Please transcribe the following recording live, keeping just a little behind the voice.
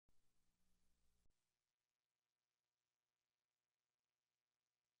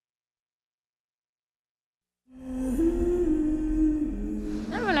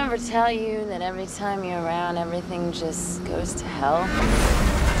ever tell you that every time you're around, everything just goes to hell?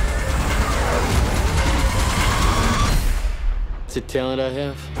 It's a talent I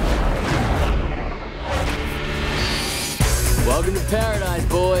have. Welcome to paradise,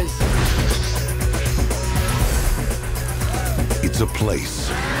 boys. It's a place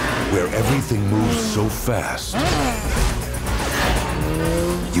where everything moves so fast.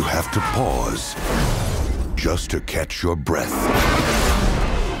 You have to pause just to catch your breath.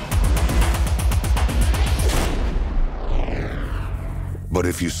 But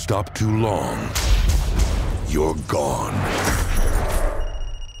if you stop too long, you're gone.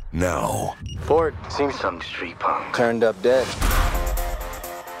 Now, Ford. Seen some street punk. Turned up dead.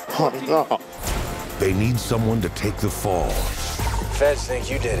 Oh, no. they need someone to take the fall. Feds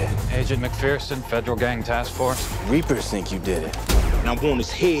think you did it. Agent McPherson, Federal Gang Task Force. Reapers think you did it. And I want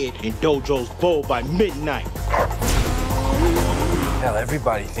his head in Dojo's bowl by midnight. Hell,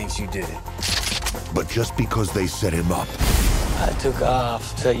 everybody thinks you did it. But just because they set him up I took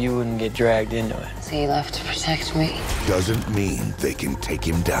off so you wouldn't get dragged into it. So you left to protect me? doesn't mean they can take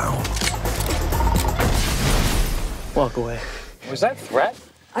him down. Walk away. Was that a threat?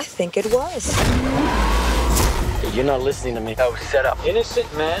 I think it was. You're not listening to me. That was set up.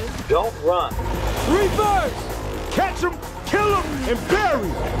 Innocent men don't run. Reapers! Catch him, kill him, and bury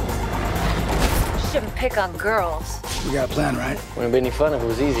him. Shouldn't pick on girls. We got a plan, right? Wouldn't be any fun if it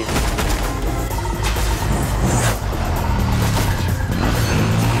was easy.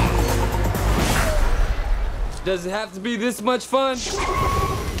 Does it have to be this much fun?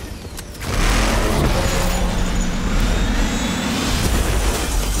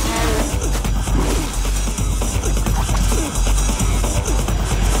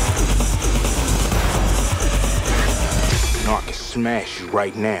 No, I can smash you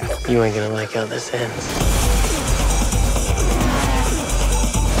right now. You ain't gonna like how this ends.